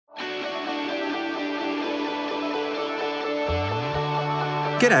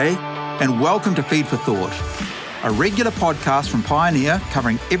G'day, and welcome to Feed for Thought, a regular podcast from Pioneer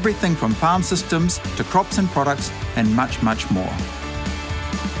covering everything from farm systems to crops and products and much, much more.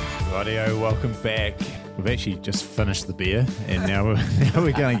 Radio, welcome back. We've actually just finished the beer, and now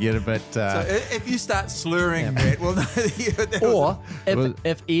we're going to get a bit. So if you start slurring, Matt, well, or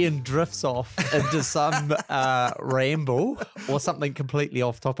if Ian drifts off into some ramble or something completely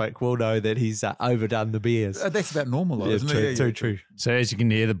off topic, we'll know that he's overdone the beers. That's about normal, though, isn't true, it? True. So as you can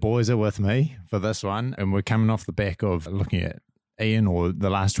hear, the boys are with me for this one, and we're coming off the back of looking at Ian or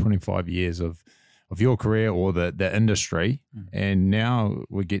the last 25 years of your career or the industry, and now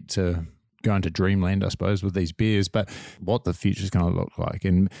we get to go into dreamland, I suppose, with these beers, but what the future's going to look like.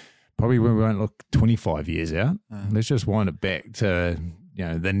 And probably we won't look 25 years out. Let's just wind it back to,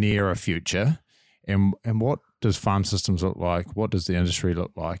 the nearer future. And what does farm systems look like? What does the industry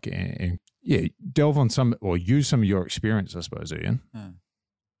look like? And delve on some, or use some of your experience, I suppose, Ian.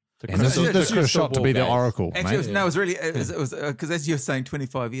 And this is a shot to be the oracle, actually, mate. it was really, it was because as you're saying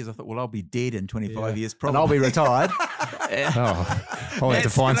 25 years, I thought, well, I'll be dead in 25 years probably. And I'll be retired. I'll have to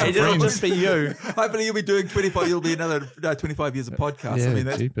find some It'll friends. just be you. Hopefully you'll be doing 25, you'll be another 25 years of podcast. Yeah, I mean,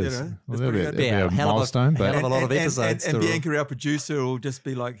 that's, jeepers. that's That'll pretty be good. a milestone. hell of a lot of And episodes. And Bianca, our producer, will just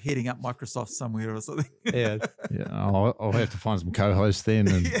be like heading up Microsoft somewhere or something. Yeah. I'll have to find some co-hosts then.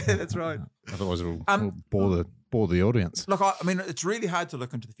 And, Yeah, that's right. Otherwise it'll bore the audience. Look, I mean, it's really hard to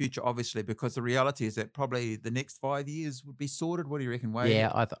look into the future, obviously, because the reality is that probably the next 5 years would be sorted. What do you reckon, Wade?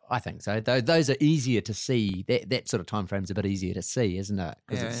 Yeah, I think so. Those are easier to see. That sort of time frame's a bit easier to see, isn't it?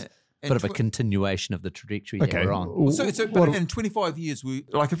 Because it's a bit of a continuation of the trajectory that we're on. But in 25 years,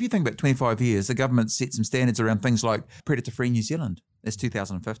 if you think about 25 years, the government set some standards around things like predator-free New Zealand. That's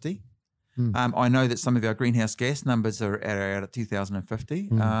 2050. I know that some of our greenhouse gas numbers are out at 2050.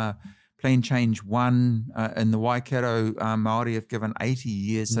 Plan Change 1 in the Waikato Māori have given 80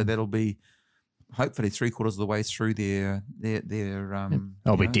 years, so that'll be hopefully 3/4 of the way through their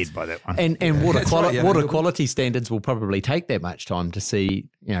I'll be dead by that one. And water right, quality standards will probably take that much time to see,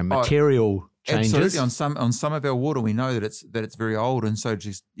 material changes. Absolutely. On some of our water, we know that it's very old, and so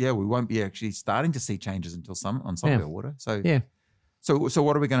we won't be actually starting to see changes until on some of our water. So yeah. So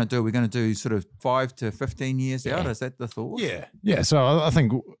what are we going to do? We're going to do sort of 5 to 15 years out. Is that the thought? Yeah. So I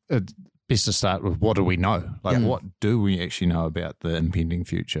think it's best to start with what do we know? What do we actually know about the impending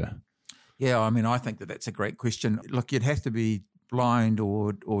future? Yeah, I mean, I think that's a great question. Look, you'd have to be blind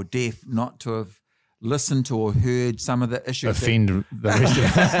or deaf not to have listened to or heard some of the issues. Offend the rest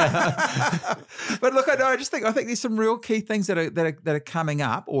of us. But look, I think there's some real key things that are coming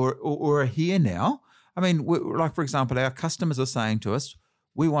up or are here now. I mean, like, for example, our customers are saying to us,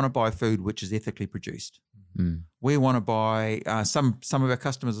 we want to buy food which is ethically produced. We want to buy, some of our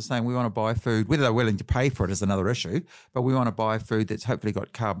customers are saying we want to buy food, whether they're willing to pay for it is another issue, but we want to buy food that's hopefully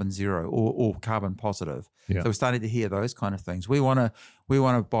got carbon zero or carbon positive. Yeah. So we're starting to hear those kind of things. We want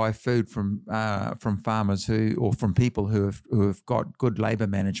to buy food from farmers or from people who have got good labour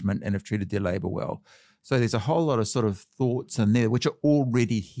management and have treated their labour well. So there's a whole lot of sort of thoughts in there which are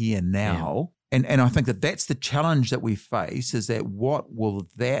already here now. Yeah. And I think that's the challenge that we face, is that what will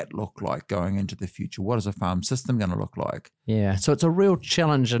that look like going into the future? What is a farm system going to look like? Yeah, so it's a real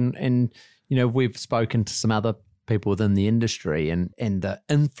challenge, and we've spoken to some other people within the industry and the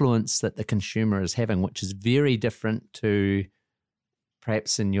influence that the consumer is having, which is very different to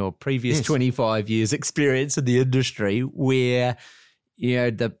perhaps in your previous 25 years experience in the industry, where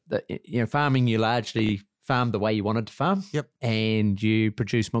farming, you largely farm the way you wanted to farm. Yep. And you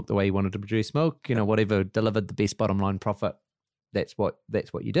produce milk the way you wanted to produce milk. Whatever delivered the best bottom line profit, that's what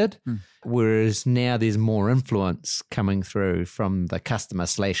you did. Whereas now there's more influence coming through from the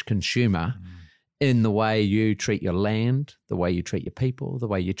customer/consumer in the way you treat your land, the way you treat your people, the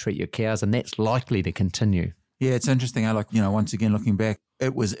way you treat your cows, and that's likely to continue. Yeah, it's interesting. Once again, looking back,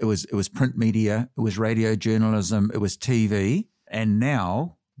 it was print media, it was radio journalism, it was TV, and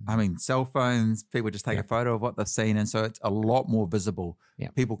now, I mean, cell phones, people just take a photo of what they've seen, and so it's a lot more visible. Yeah.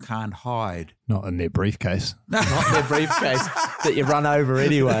 People can't hide. Not in their briefcase. Not in their briefcase that you run over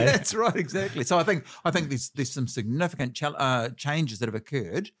anyway. That's right, exactly. So I think there's some significant changes that have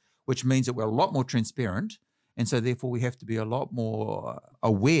occurred, which means that we're a lot more transparent, and so therefore we have to be a lot more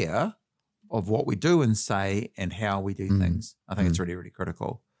aware of what we do and say and how we do things. I think it's really, really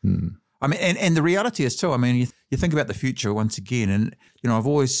critical. I mean, and the reality is too, I mean, you think about the future once again, and, I've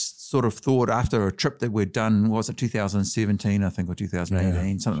always sort of thought after a trip that we'd done, was it 2017, I think, or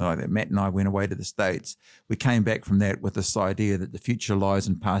 2018, something like that. Matt and I went away to the States. We came back from that with this idea that the future lies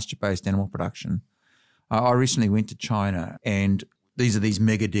in pasture-based animal production. I recently went to China, and these are these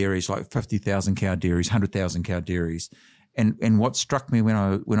mega dairies, like 50,000 cow dairies, 100,000 cow dairies, And what struck me when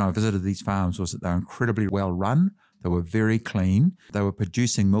I visited these farms was that they were incredibly well run. They were very clean. They were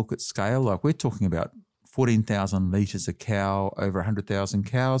producing milk at scale. Like we're talking about 14,000 litres a cow, over 100,000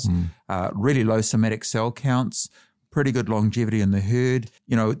 cows, really low somatic cell counts, pretty good longevity in the herd.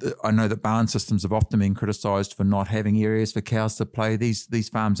 You know, I know that barn systems have often been criticised for not having areas for cows to play. These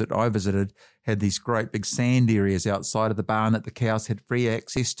farms that I visited had these great big sand areas outside of the barn that the cows had free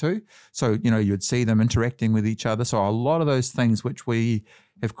access to. So, you know, you'd see them interacting with each other. So a lot of those things which we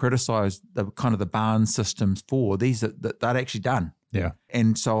have criticised the kind of the barn systems for, these that they'd actually done. Yeah.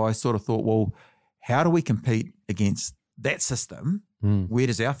 And so I sort of thought, well, how do we compete against that system? Where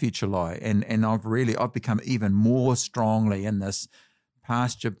does our future lie? And I've become even more strongly in this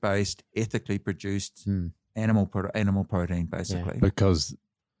pasture-based, ethically produced animal protein, basically. Because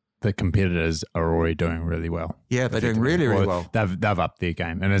the competitors are already doing really well. Yeah, they're doing really, really well. They've upped their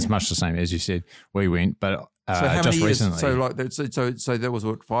game, and it's much the same as you said. We went, but so how just many years? recently. So that was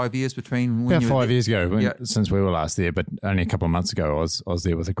what, 5 years between when About you were 5 years ago, Yeah. since we were last there, but only a couple of months ago, I was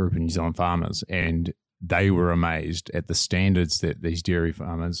there with a group of New Zealand farmers, and they were amazed at the standards that these dairy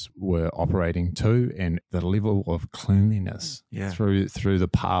farmers were operating to, and the level of cleanliness through the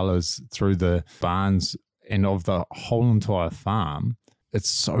parlours, through the barns, and of the whole entire farm. It's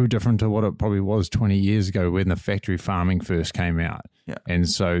so different to what it probably was 20 years ago when the factory farming first came out. Yeah. And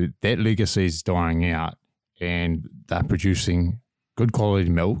so that legacy is dying out, and they're producing good quality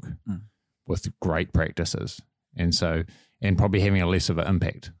milk with great practices. And probably having a less of an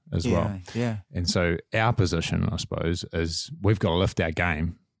impact as well. Yeah. And so our position, I suppose, is we've got to lift our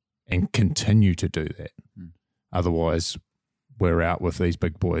game and continue to do that. Otherwise, we're out with these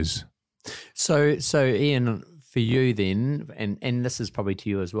big boys. So Ian, for you then, and this is probably to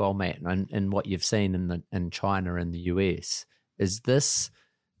you as well, Matt, and what you've seen in China and the US, is this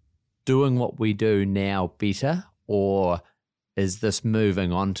doing what we do now better, or is this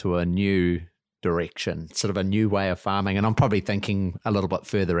moving on to a new direction, sort of a new way of farming? And I'm probably thinking a little bit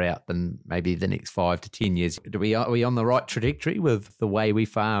further out than maybe the next 5 to 10 years. Are we on the right trajectory with the way we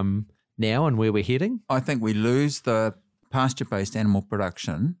farm now and where we're heading? I think we lose the pasture-based animal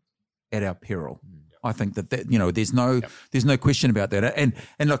production at our peril. I think that you know, there's no question about that. And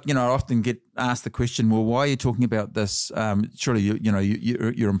look, you know, I often get asked the question, well, why are you talking about this? Surely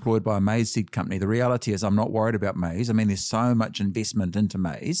you're employed by a maize seed company. The reality is, I'm not worried about maize. I mean, there's so much investment into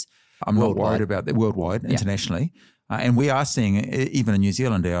maize. I'm not worried about that worldwide, internationally. And we are seeing, even in New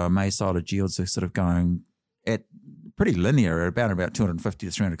Zealand, our maize silage yields are sort of going at pretty linear, at about 250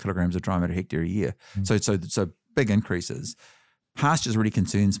 to 300 kilograms of dry matter hectare a year. So big increases. Pastures really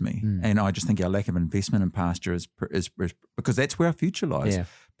concerns me. And I just think our lack of investment in pasture is because that's where our future lies. Yeah.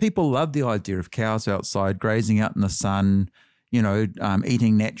 People love the idea of cows outside, grazing out in the sun, you know,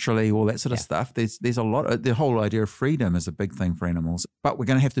 eating naturally, all that sort of stuff. There's a lot. The whole idea of freedom is a big thing for animals, but we're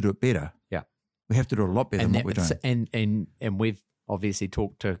going to have to do it better. Yeah, we have to do a lot better than what we're doing. And we've obviously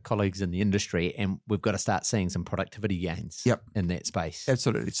talked to colleagues in the industry, and we've got to start seeing some productivity gains. in that space.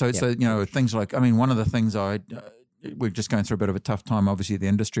 Absolutely. So you know, things like, I mean, one of the things we're just going through a bit of a tough time, obviously, the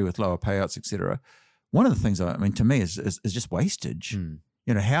industry with lower payouts, etc. One of the things, I mean, to me is just wastage.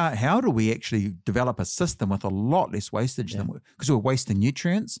 You know, how do we actually develop a system with a lot less wastage than because we're wasting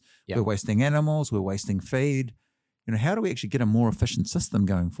nutrients, we're wasting animals, we're wasting feed. You know, how do we actually get a more efficient system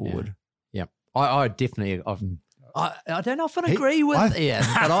going forward? Yeah, I definitely I don't often agree with Ian,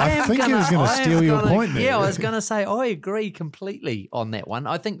 but I think he was going to steal your point there. Yeah, I was going to say I agree completely on that one.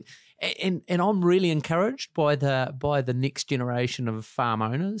 I think, and I'm really encouraged by the next generation of farm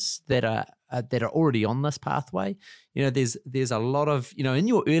owners that are already on this pathway. You know, there's a lot of, you know, in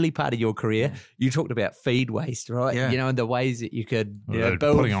your early part of your career, you talked about feed waste, right? Yeah. You know, and the ways that you could build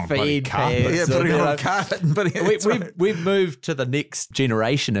on feed carpet. pads. Putting it on a carpet and putting it. We've moved to the next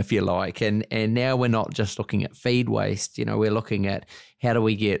generation, if you like, and now we're not just looking at feed waste. You know, we're looking at how do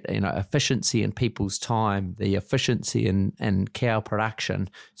we get, you know, efficiency in people's time, the efficiency in cow production.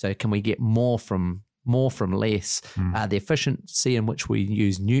 So can we get more from less, the efficiency in which we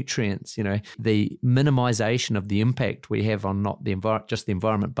use nutrients, you know, the minimization of the impact we have on not just the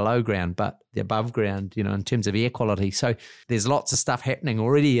environment below ground, but the above ground, you know, in terms of air quality. So there's lots of stuff happening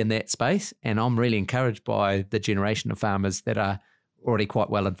already in that space, and I'm really encouraged by the generation of farmers that are already quite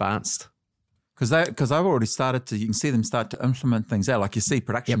well advanced. Because they've already started to, you can see them start to implement things out. Like you see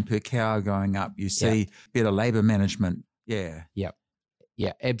production per cow going up, you see better labour management. Yeah,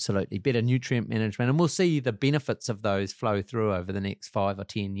 absolutely. Better nutrient management. And we'll see the benefits of those flow through over the next 5 or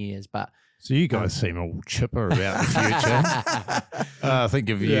 10 years. But so you guys seem all chipper about the future. I think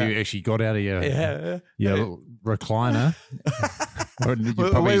if you actually got out of your recliner Or you're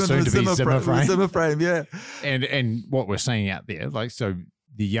Well, probably away with soon the to be Zimmer frame. Zimmer frame, yeah. And what we're seeing out there, like, so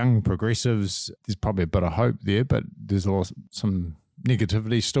the young progressives, there's probably a bit of hope there, but there's also some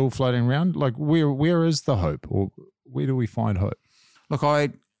negativity still floating around. Like, where is the hope, or where do we find hope? Look,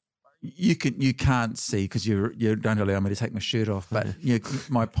 you can't see because you don't allow me to take my shirt off, but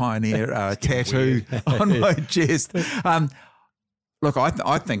my pioneer tattoo on my chest. Look,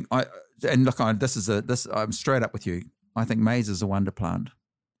 I think I'm straight up with you. I think maize is a wonder plant.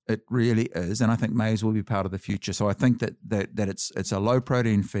 It really is, and I think maize will be part of the future. So I think that it's a low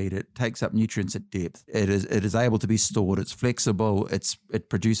protein feed. It takes up nutrients at depth. It is able to be stored. It's flexible. It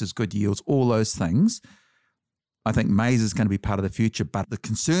produces good yields. All those things. I think maize is going to be part of the future. But the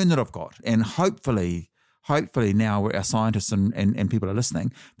concern that I've got, and hopefully now our scientists and people are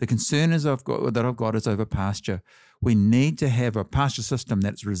listening, the concern is I've got is over pasture. We need to have a pasture system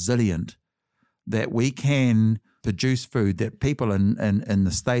that's resilient, that we can produce food that people in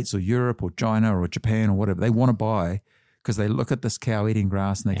the States or Europe or China or Japan or whatever, they want to buy because they look at this cow eating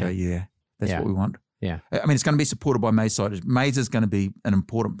grass and they go, that's what we want. Yeah. I mean, it's going to be supported by maize side. Maize is going to be an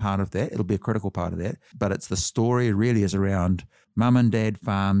important part of that. It'll be a critical part of that. But it's the story really is around mum and dad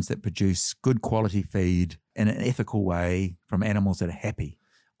farms that produce good quality feed in an ethical way from animals that are happy.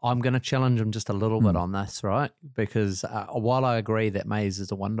 I'm going to challenge them just a little bit on this, right? Because while I agree that maize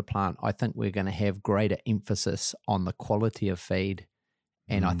is a wonder plant, I think we're going to have greater emphasis on the quality of feed.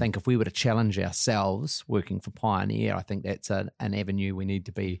 And I think if we were to challenge ourselves working for Pioneer, I think that's an avenue we need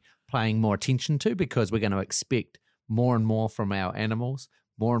to be paying more attention to, because we're going to expect more and more from our animals,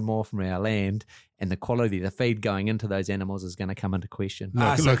 more and more from our land, and the quality of the feed going into those animals is going to come into question. Look,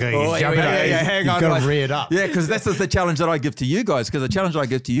 Hang you've on, got right. to rear it up. Yeah, because that's the challenge that I give to you guys. Because the challenge I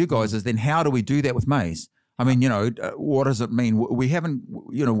give to you guys is then how do we do that with maize? I mean, what does it mean? We haven't,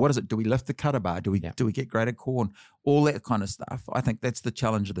 what is it? Do we lift the cutter bar? Do we get greater corn? All that kind of stuff. I think that's the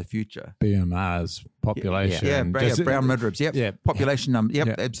challenge of the future. BMRs, population. Brown midribs. Yep. Yeah. Population number. Yep.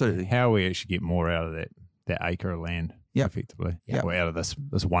 Yeah. Absolutely. How we actually get more out of that acre of land, effectively. Yep. Or out of this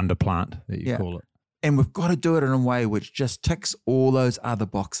wonder plant that you call it. And we've got to do it in a way which just ticks all those other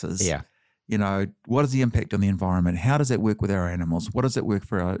boxes. Yeah. What is the impact on the environment? How does it work with our animals? What does it work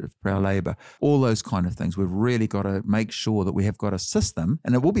for our labour? All those kind of things. We've really got to make sure that we have got a system,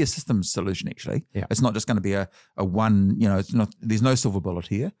 and it will be a systems solution actually. Yeah. It's not just going to be a one, it's not, there's no silver bullet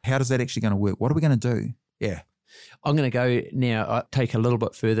here. How does that actually going to work? What are we going to do? Yeah. I'm going to go now, take a little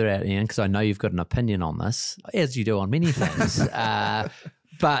bit further out, Ian, because I know you've got an opinion on this, as you do on many things.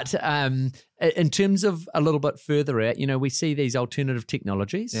 But in terms of a little bit further out, we see these alternative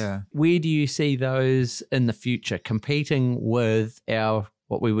technologies. Yeah. Where do you see those in the future competing with our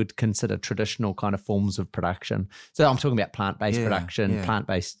what we would consider traditional kind of forms of production? So I'm talking about plant-based production,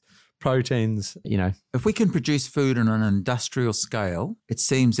 plant-based proteins, If we can produce food on an industrial scale, it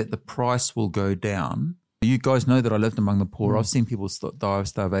seems that the price will go down. You guys know that I lived among the poor. I've seen people die of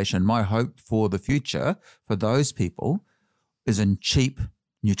starvation. My hope for the future for those people is in cheap,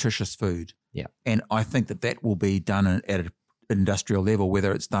 nutritious food. Yeah. And I think that will be done at an industrial level,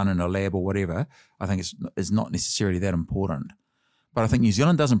 whether it's done in a lab or whatever. I think it's not necessarily that important. But I think New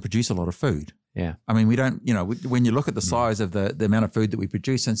Zealand doesn't produce a lot of food. Yeah. I mean, we don't, when you look at the size of the amount of food that we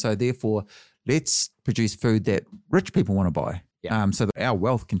produce, and so therefore let's produce food that rich people want to buy. Yeah. So that our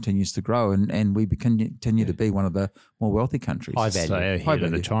wealth continues to grow and we continue to be one of the more wealthy countries. High value. So ahead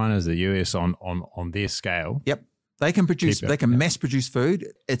of the Chinas, the US on their scale. Yep. They can mass produce food.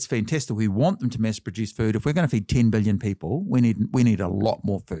 It's fantastic. We want them to mass produce food. If we're going to feed 10 billion people, we need a lot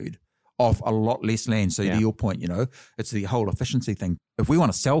more food off a lot less land. So to your point, it's the whole efficiency thing. If we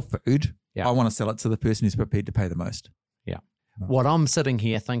want to sell food, I want to sell it to the person who's prepared to pay the most. Yeah. What I'm sitting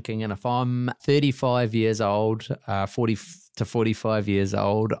here thinking, and if I'm 35 years old, 40 to 45 years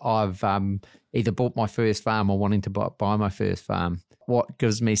old, I've either bought my first farm or wanting to buy my first farm. What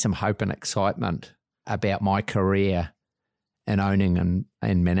gives me some hope and excitement about my career in owning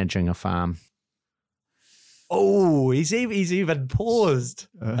and managing a farm? Oh, he's even paused.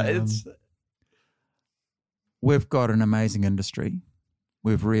 We've got an amazing industry.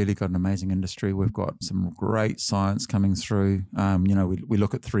 We've really got an amazing industry. We've got some great science coming through. We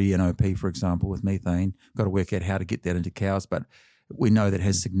look at 3-NOP, for example, with methane. Got to work out how to get that into cows, but we know that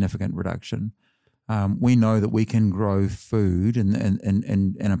has significant reduction. We know that we can grow food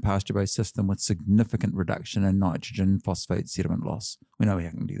in a pasture-based system with significant reduction in nitrogen, phosphate, sediment loss. We know we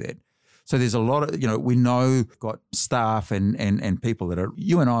can do that. So there's a lot of, we know we've got staff and people that are,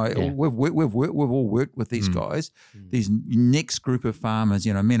 you and I, we've all worked with these guys, these next group of farmers,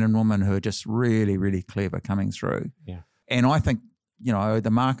 men and women who are just really, really clever coming through. Yeah. And I think, the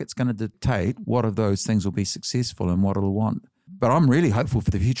market's going to dictate what of those things will be successful and what it'll want. but I'm really hopeful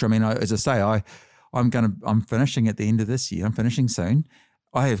for the future. I mean, as I say, I'm finishing at the end of this year. I'm finishing soon.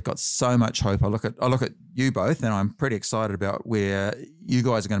 I have got so much hope. I look at you both, and I'm pretty excited about where you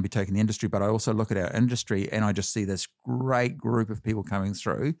guys are going to be taking the industry. But I also look at our industry, and I just see this great group of people coming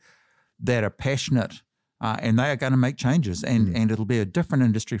through that are passionate, and they are going to make changes. And it'll be a different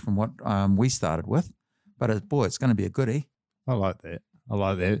industry from what we started with. But it's going to be a goodie. I like that.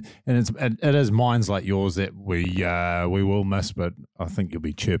 And it is minds like yours that we will miss. But I think you'll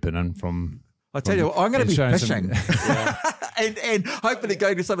be chirping in from. I tell you, I'm going to be fishing. And hopefully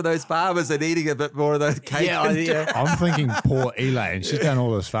going to some of those farmers and eating a bit more of those cake. Yeah. I'm thinking poor Elaine. She's done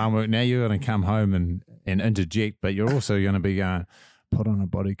all this farm work. Now you're going to come home and interject, but you're also going to be going, put on a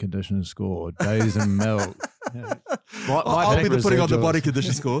body condition score, days and milk. Yeah. I'll be putting on the body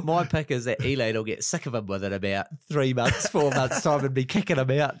condition score. My pick is that Elaine will get sick of him within about 3 months, 4 months time, and be kicking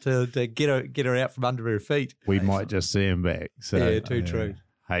him out to get her out from under her feet. We might just see him back. So, yeah, true.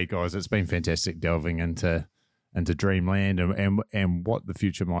 Hey guys, it's been fantastic delving into dreamland and what the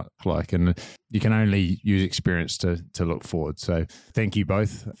future might look like, and you can only use experience to look forward. So thank you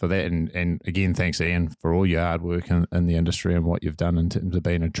both for that, and again thanks Ian for all your hard work in the industry and what you've done in terms of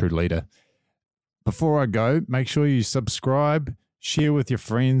being a true leader. Before I go, make sure you subscribe, share with your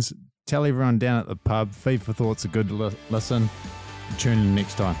friends, tell everyone down at the pub. Feed for Thought's a good listen. Tune in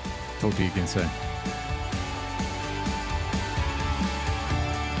next time. Talk to you again soon.